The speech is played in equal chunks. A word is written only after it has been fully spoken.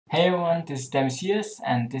Hey everyone, this is Demasius,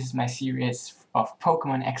 and this is my series of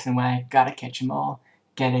Pokemon X and Y, gotta catch 'em all,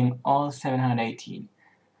 getting all 718.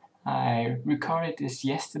 I recorded this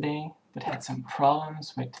yesterday, but had some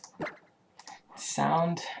problems with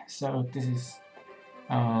sound, so this is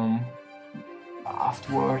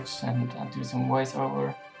afterwards, and I'll do some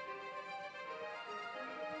voiceover.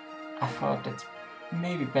 I thought that's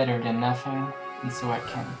maybe better than nothing, and so I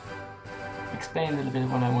can explain a little bit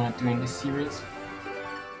what I want to do in this series.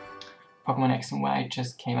 Pokemon X and Y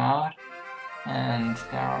just came out, and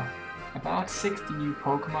there are about 60 new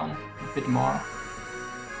Pokemon, a bit more.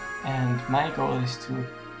 And my goal is to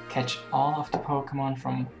catch all of the Pokemon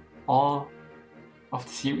from all of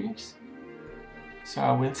the series. So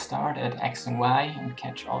I will start at X and Y and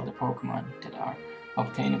catch all the Pokemon that are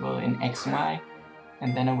obtainable in X and Y.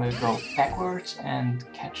 And then I will go backwards and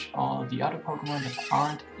catch all the other Pokemon that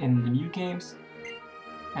aren't in the new games.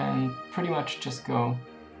 And pretty much just go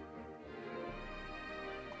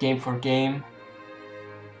game for game.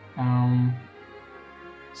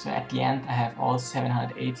 So at the end I have all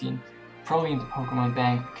 718 probably in the Pokemon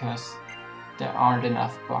bank, because there aren't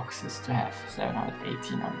enough boxes to have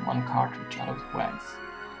 718 on one cartridge otherwise.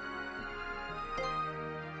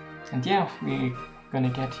 And yeah, we're gonna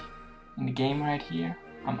get in the game right here.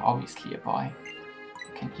 I'm obviously a boy.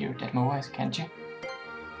 You can hear that my voice, can't you?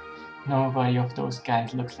 Nobody of those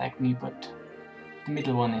guys looks like me, but the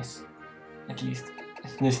middle one is, at least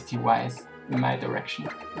ethnicity-wise, in my direction.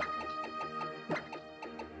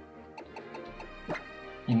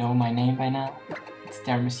 You know my name by now. It's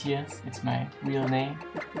Demasius, it's my real name.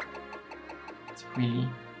 It's a really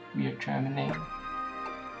weird German name.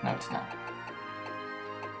 No, it's not.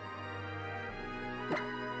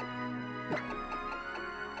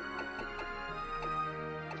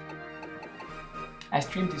 I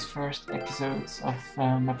streamed these first episodes of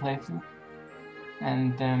my playthrough,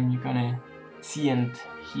 and you're gonna see and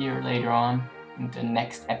hear later on in the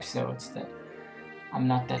next episodes that I'm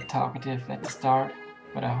not that talkative at the start,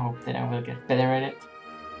 but I hope that I will get better at it.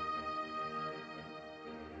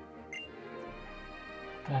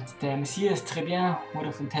 But Demasius, très bien, what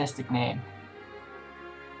a fantastic name.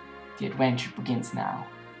 The adventure begins now.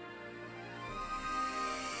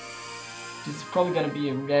 This is probably gonna be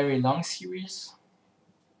a very long series,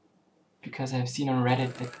 because I've seen on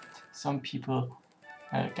Reddit that some people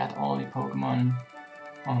got all the Pokemon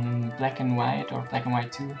on Black and White or Black and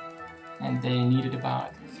White 2, and they needed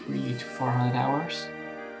about 300 to 400 hours.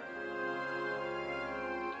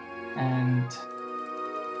 And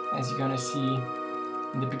as you're gonna see,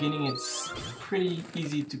 in the beginning it's pretty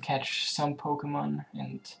easy to catch some Pokemon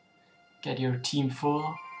and get your team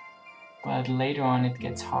full, but later on it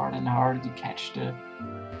gets harder and harder to catch the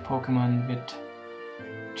Pokemon with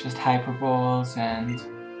just Hyper Balls, and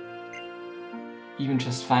even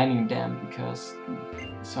just finding them, because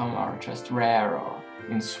some are just rare or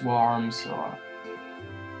in swarms, or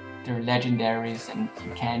they're legendaries and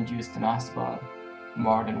you can't use the Master Ball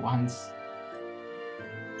more than once.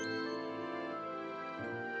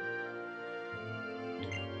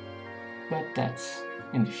 But that's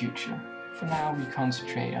in the future. For now we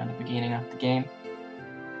concentrate on the beginning of the game,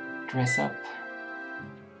 dress up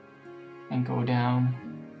and go down.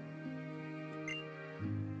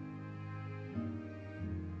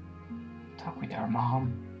 Talk with our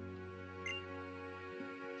mom.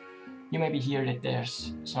 You maybe hear that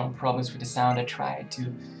there's some problems with the sound. I tried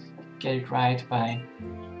to get it right by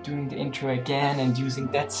doing the intro again and using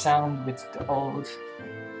that sound with the old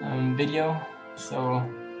video, so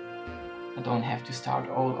I don't have to start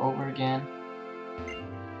all over again.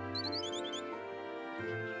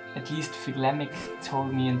 At least Fletchling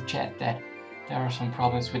told me in the chat that there are some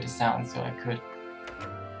problems with the sound, so I could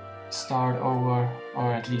start over,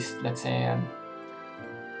 or at least, let's say,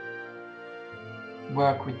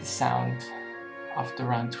 work with the sound after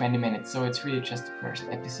around 20 minutes. So it's really just the first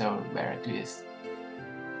episode where I do this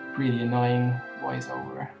really annoying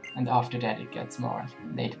voiceover, and after that it gets more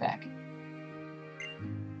laid back.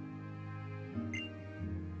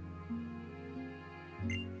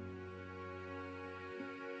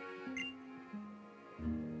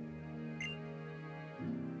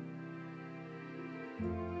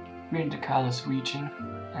 We're in the Kalos region,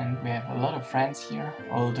 and we have a lot of friends here,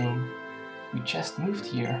 although we just moved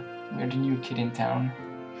here. We're the new kid in town,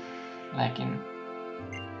 like in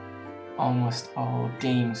almost all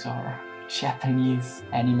games or Japanese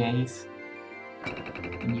animes.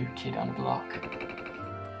 The new kid on the block.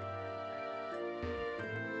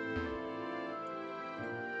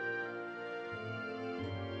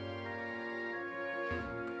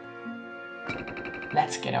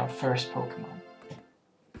 Let's get our first Pokemon.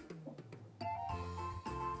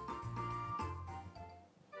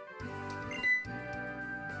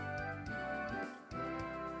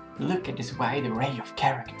 Look at this wide array of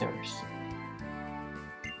characters.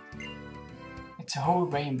 It's a whole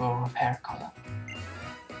rainbow of hair color.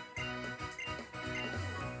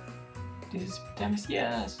 This is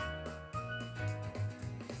Temesias.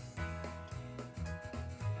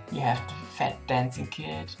 You have the fat dancing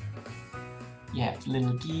kid. You have the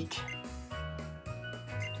little geek.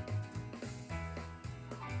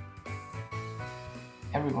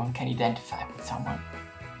 Everyone can identify with someone.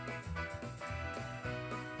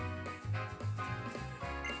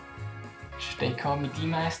 Should they call me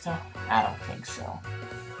D-Meister? I don't think so.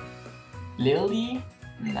 Lily?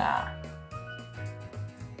 Nah.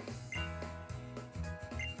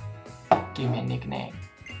 Give me a nickname.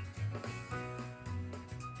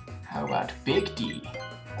 How about Big D?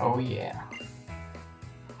 Oh yeah.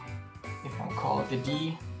 If I'm called the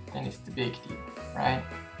D, then it's the Big D, right?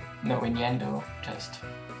 No innuendo, just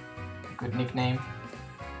a good nickname.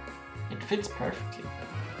 It fits perfectly,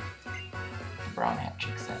 the brown hat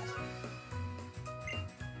chick says.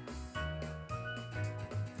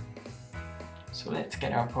 So let's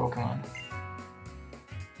get our Pokemon.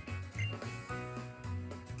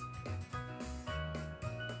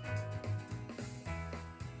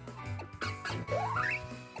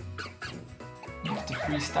 You have the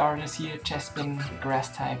three starters here: Chespin,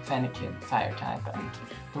 Grass type, Fennekin, Fire type, and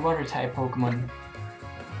the Water type Pokemon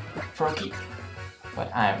Froakie.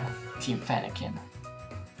 But I'm Team Fennekin.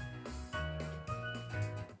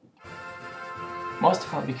 Most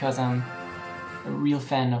of all because I'm a real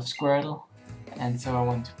fan of Squirtle, and so I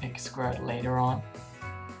want to pick Squirtle later on.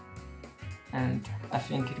 And I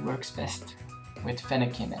think it works best with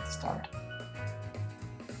Fennekin at the start.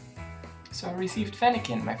 So I received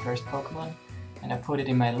Fennekin, my first Pokemon, and I put it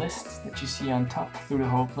in my list that you see on top through the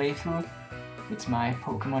whole playthrough. It's my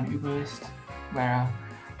Pokemon Überlist, where I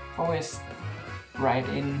always write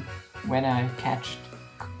in when I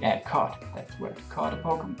caught, that's the word, caught a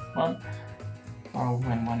Pokemon, or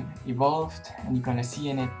when one evolved, and you're gonna see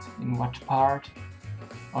in it in what part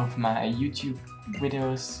of my YouTube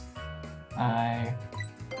videos I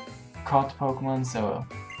caught Pokemon. So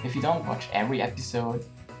if you don't watch every episode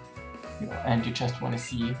and you just want to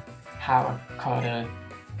see how I caught a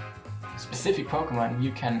specific Pokemon,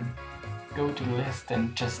 you can go to the list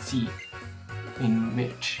and just see in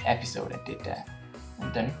which episode I did that,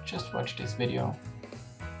 and then just watch this video.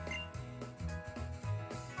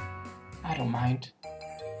 I don't mind,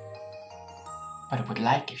 but I would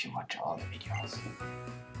like if you watch all the videos.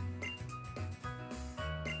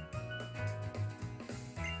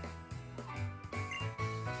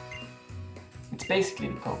 It's basically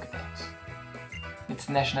the Pokédex. It's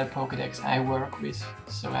the national Pokédex I work with,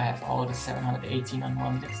 so I have all the 718 on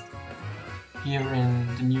one list. Here in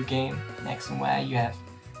the new game, X and Y, you have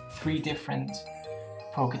 3 different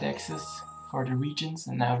Pokédexes for the regions,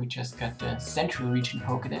 and now we just got the Central Region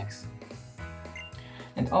Pokédex.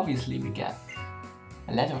 And obviously we get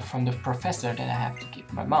a letter from the professor that I have to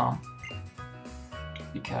give my mom,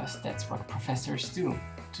 because that's what professors do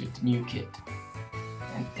to the new kid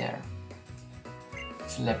and their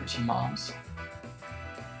celebrity moms.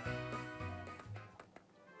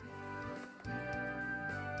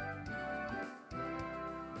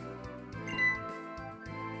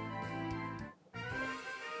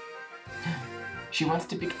 She wants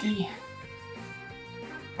the Big D,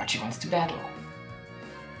 but she wants to battle.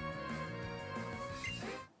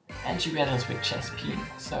 And she battles with Chespin,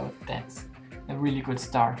 so that's a really good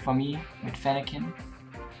start for me with Fennekin.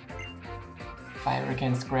 Fire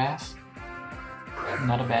against grass,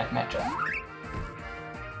 not a bad matchup.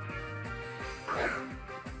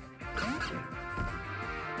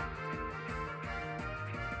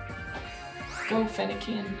 Go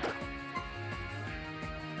Fennekin!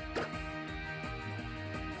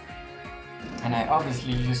 And I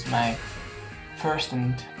obviously use my first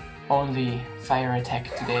and only fire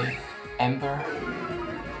attack today, Ember.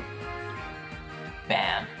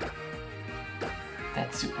 Bam!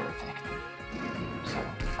 That's super effective. So,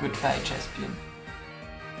 goodbye Chespin.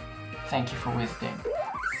 Thank you for visiting.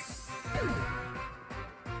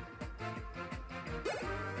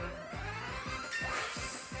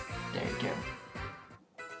 There you go.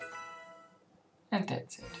 And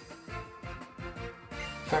that's it.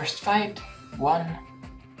 First fight, 1,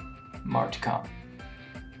 more to come.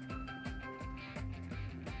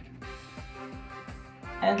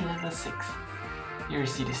 And level 6. Here you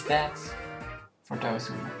see the stats, for those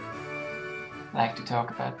who like to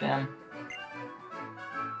talk about them.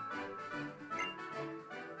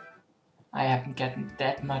 I haven't gotten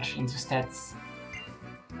that much into stats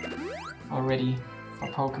already for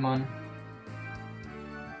Pokemon,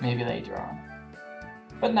 maybe later on.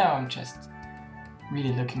 But now I'm just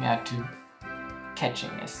really looking out to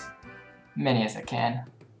catching as many as I can.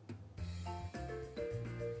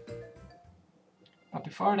 But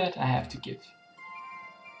before that I have to give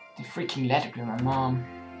the freaking letter to my mom.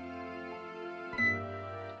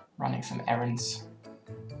 Running some errands.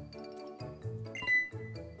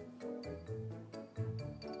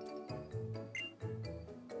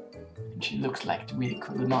 And she looks like the really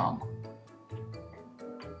cool mom.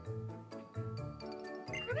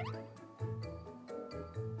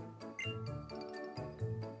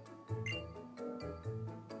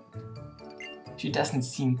 She doesn't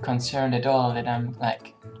seem concerned at all that I'm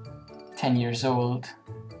like 10 years old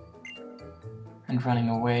and running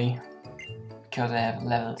away because I have a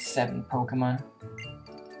level 7 Pokemon.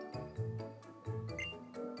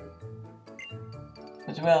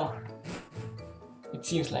 But well, it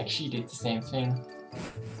seems like she did the same thing.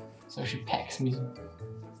 So she packs me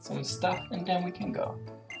some stuff and then we can go.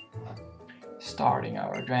 Starting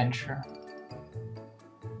our adventure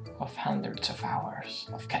of hundreds of hours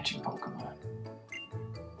of catching Pokemon.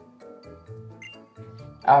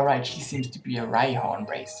 Alright, she seems to be a Rhyhorn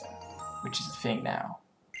racer, which is a thing now.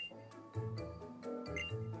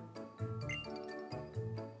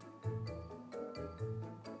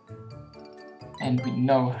 And we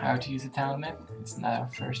know how to use a town map. It's not our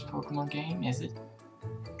first Pokemon game, is it?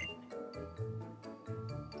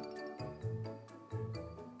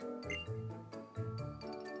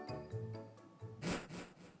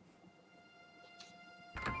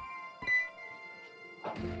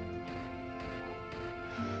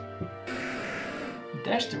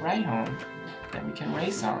 There's the Rhyhorn that we can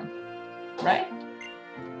race on, right?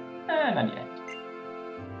 Not yet.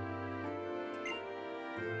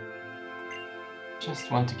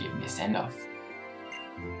 Just want to give me a send-off.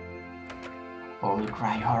 Old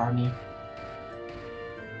Rhyhorny,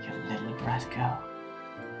 you little rascal.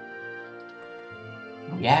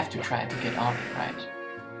 We have to try to get on it, right?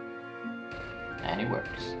 And it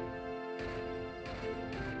works.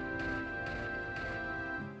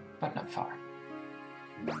 But not far.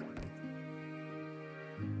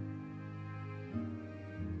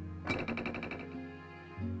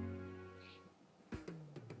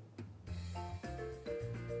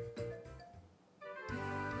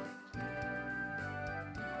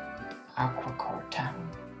 Aquacore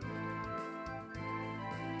Town.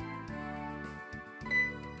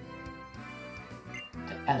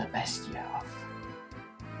 The Alabestia of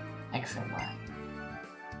X and Y.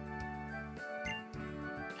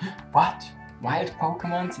 What? Wild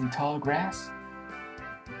Pokemons in tall grass?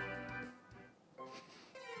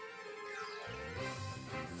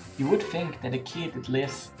 You would think that a kid that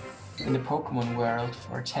lives in the Pokemon world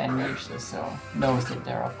for 10 years or so knows that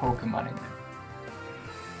there are Pokemon in the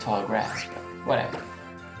tall grass, but whatever.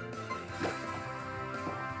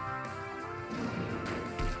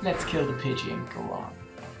 Let's kill the Pidgey and go on.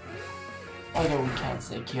 Although we can't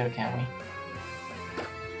say kill, can we?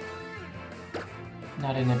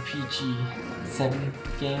 Not in a PG-7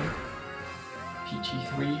 game.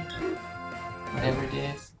 PG-3. Whatever it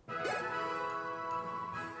is.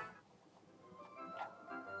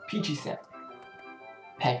 PG-7.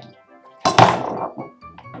 Peggy.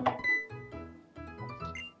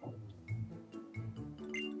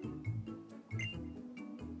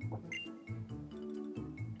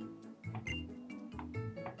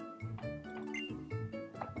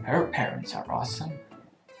 Her parents are awesome.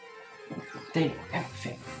 They know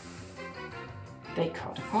everything. They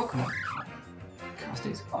caught a Pokemon before, because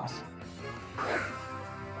they're awesome.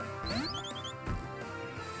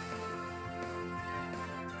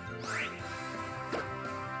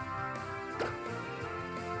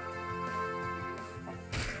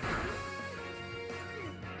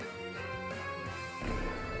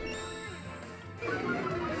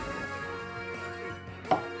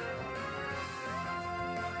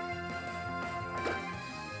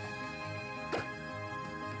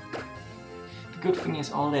 The good thing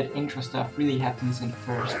is all that intro stuff really happens in the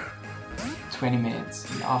first 20 minutes,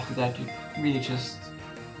 and after that you really just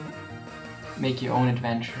make your own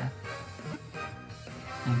adventure,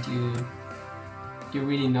 and you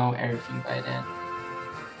really know everything by then.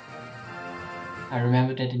 I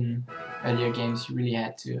remember that in earlier games you really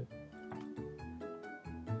had to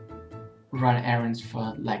run errands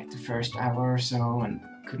for like the first hour or so and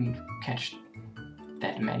couldn't catch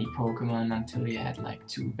that many Pokemon until you had like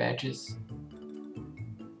 2 badges.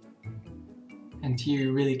 And here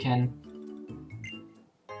you really can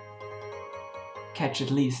catch at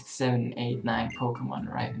least 7, 8, 9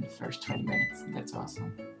 Pokemon right in the first 20 minutes, and that's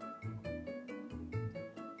awesome.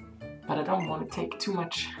 But I don't want to take too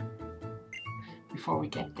much before we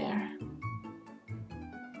get there.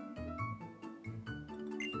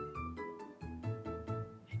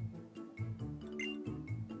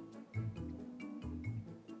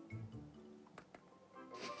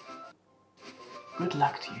 Good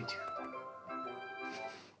luck to you two.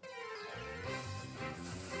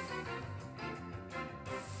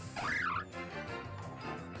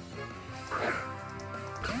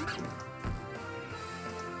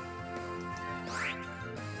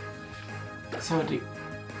 So the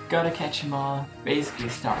gotta catch 'em all basically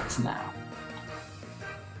starts now.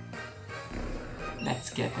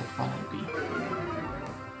 Let's get that Bunnelby.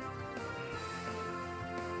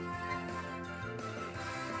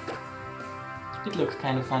 It looks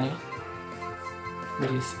kind of funny with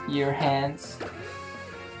his ear hands.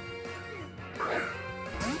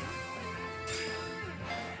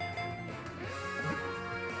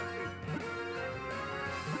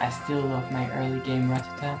 I still love my early game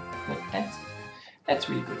Ratata, but that's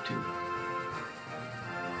really good too.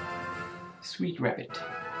 Sweet rabbit.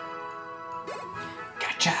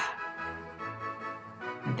 Gotcha!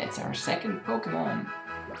 And that's our second Pokemon.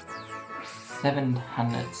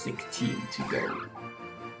 716 to go.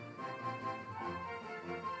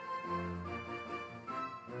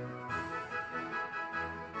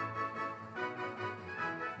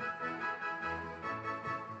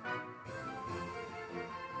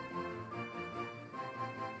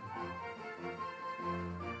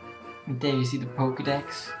 And there you see the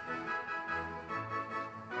Pokédex,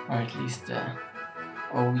 or at least the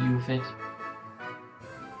OU of it.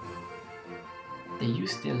 They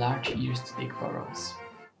use their large ears to dig burrows.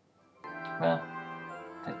 Well,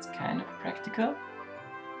 that's kind of practical.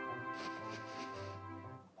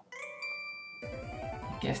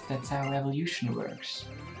 I guess that's how evolution works.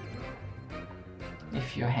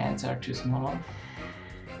 If your hands are too small,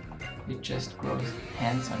 it just grows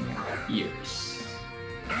hands on your ears.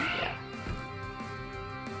 Yeah.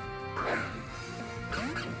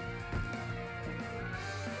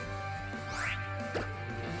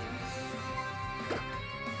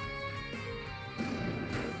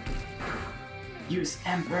 Use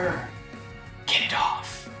Ember! Get it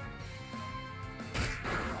off!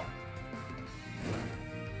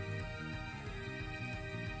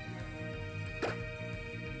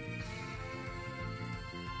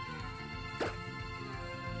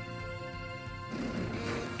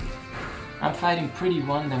 I'm fighting pretty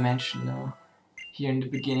one-dimensional here in the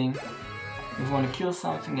beginning. If I want to kill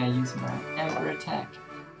something, I use my Ember attack.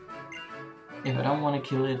 If I don't want to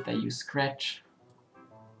kill it, I use Scratch.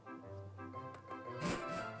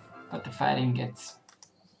 But the fighting gets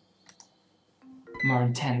more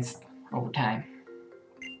intense over time.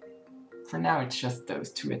 For now it's just those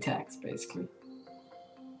two attacks basically.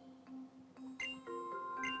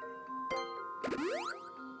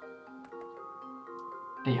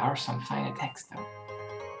 They are some fine attacks though.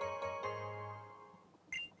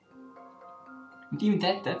 And even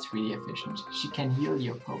that's really efficient. She can heal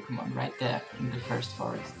your Pokemon right there in the first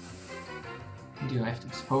forest. And you have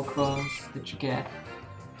those Pokeballs that you get.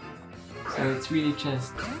 So it's really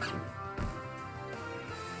just,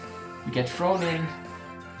 you get thrown in,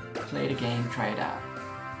 play the game, try it out.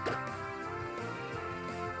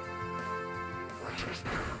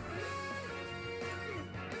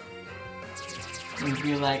 And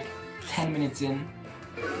we're like 10 minutes in,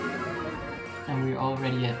 and we're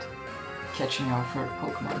already at catching our third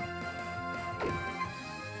Pokemon.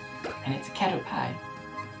 And it's a Caterpie.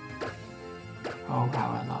 Oh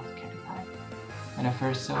wow, I love Caterpie. When I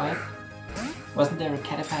first saw it, wasn't there a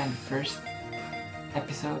Caterpie in the first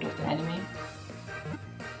episode of the anime?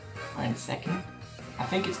 Or in the second? I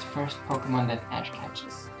think it's the first Pokemon that Ash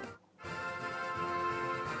catches.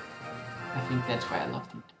 I think that's why I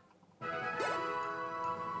loved it.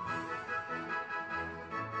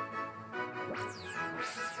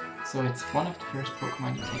 So it's one of the first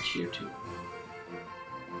Pokemon you catch here too.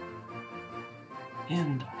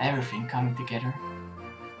 Isn't everything coming together?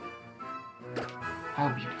 How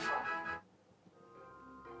beautiful.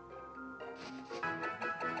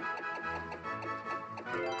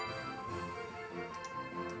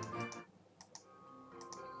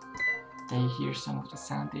 They hear some of the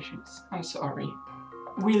sound issues. I'm sorry.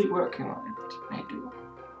 Really working on it, I do.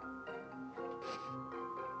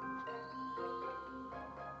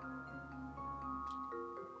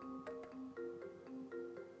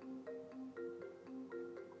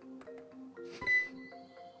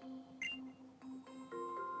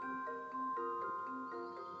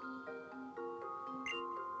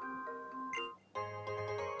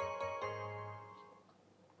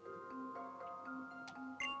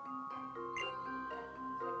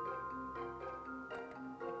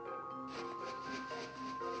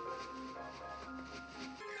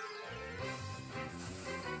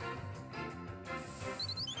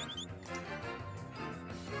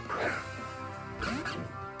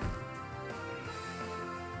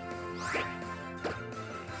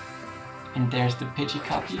 And there's the Pidgey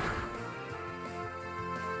copy.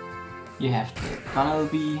 You have the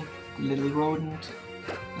Bunnelby, the little rodent,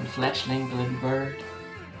 and Fletchling, the little bird.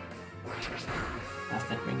 Does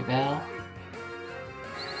that ring a bell?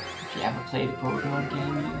 If you ever played a Pokemon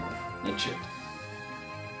game, it should.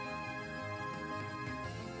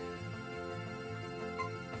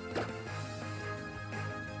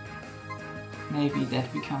 Maybe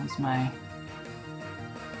that becomes my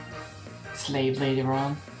slave later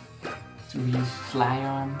on, to use Fly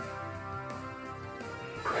on,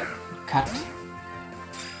 Cut.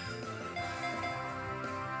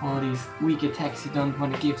 All these weak attacks you don't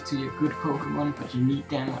want to give to your good Pokemon, but you need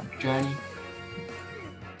them on the journey.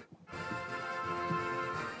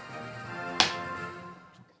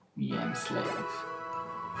 Slave.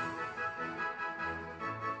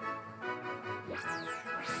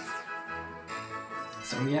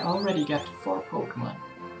 So we already got 4 Pokemon.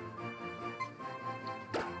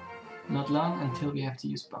 Not long until we have to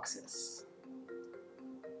use boxes.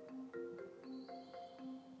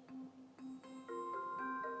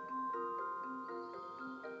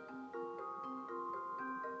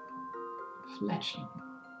 Fletchling.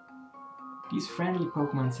 These friendly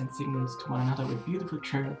Pokemon send signals to one another with beautiful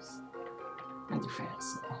chirps and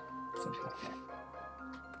defense, something like that.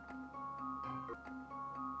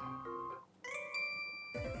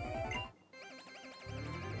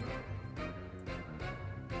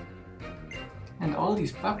 And all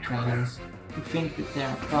these bug trainers who think that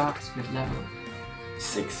their bugs with level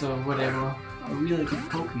 6 or whatever are really good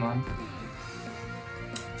Pokemon.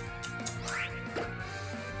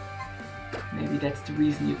 Maybe that's the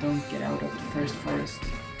reason you don't get out of the first forest.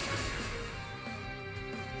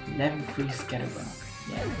 Level 3 Scatterbug.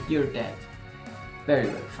 Yeah, you're dead. Very,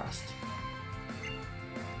 very fast.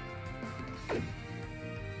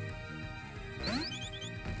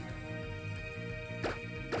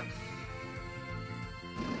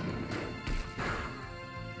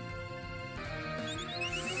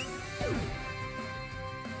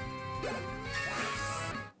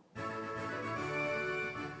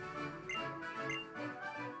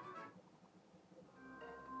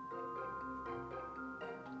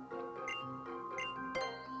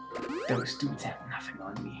 Those dudes have nothing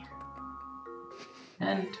on me.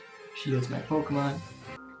 And shields my Pokemon.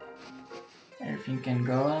 Everything can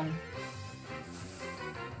go on.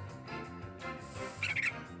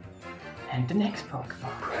 And the next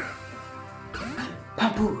Pokemon.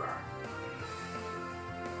 Panpour!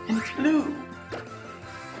 And it's blue!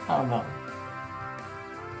 Oh no.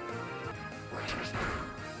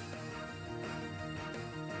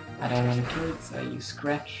 I don't want to kill it, so I use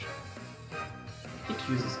Scratch. It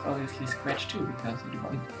uses obviously Scratch too, because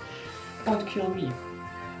it won't kill me.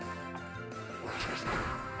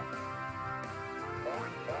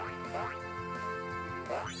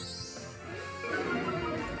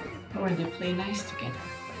 Oh, and they play nice together.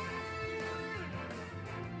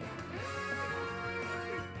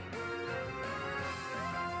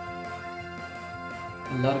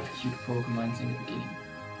 A lot of cute Pokemons in the beginning.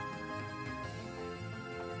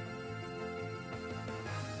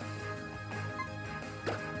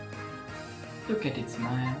 Look at it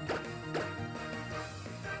smile.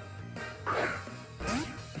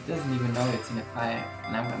 It doesn't even know it's in a fire,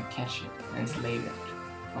 and I'm gonna catch it and slave it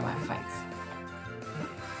for my fights.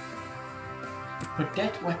 But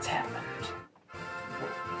that's what's happened.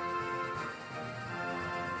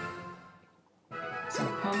 So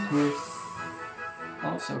Panpour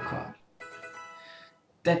also caught.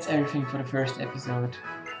 That's everything for the first episode.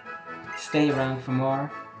 Stay around for more.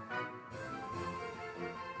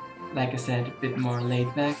 Like I said, a bit more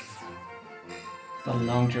laid back, but a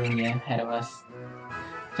long journey ahead of us.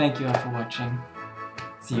 Thank you all for watching.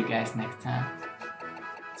 See you guys next time.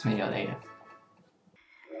 See you later.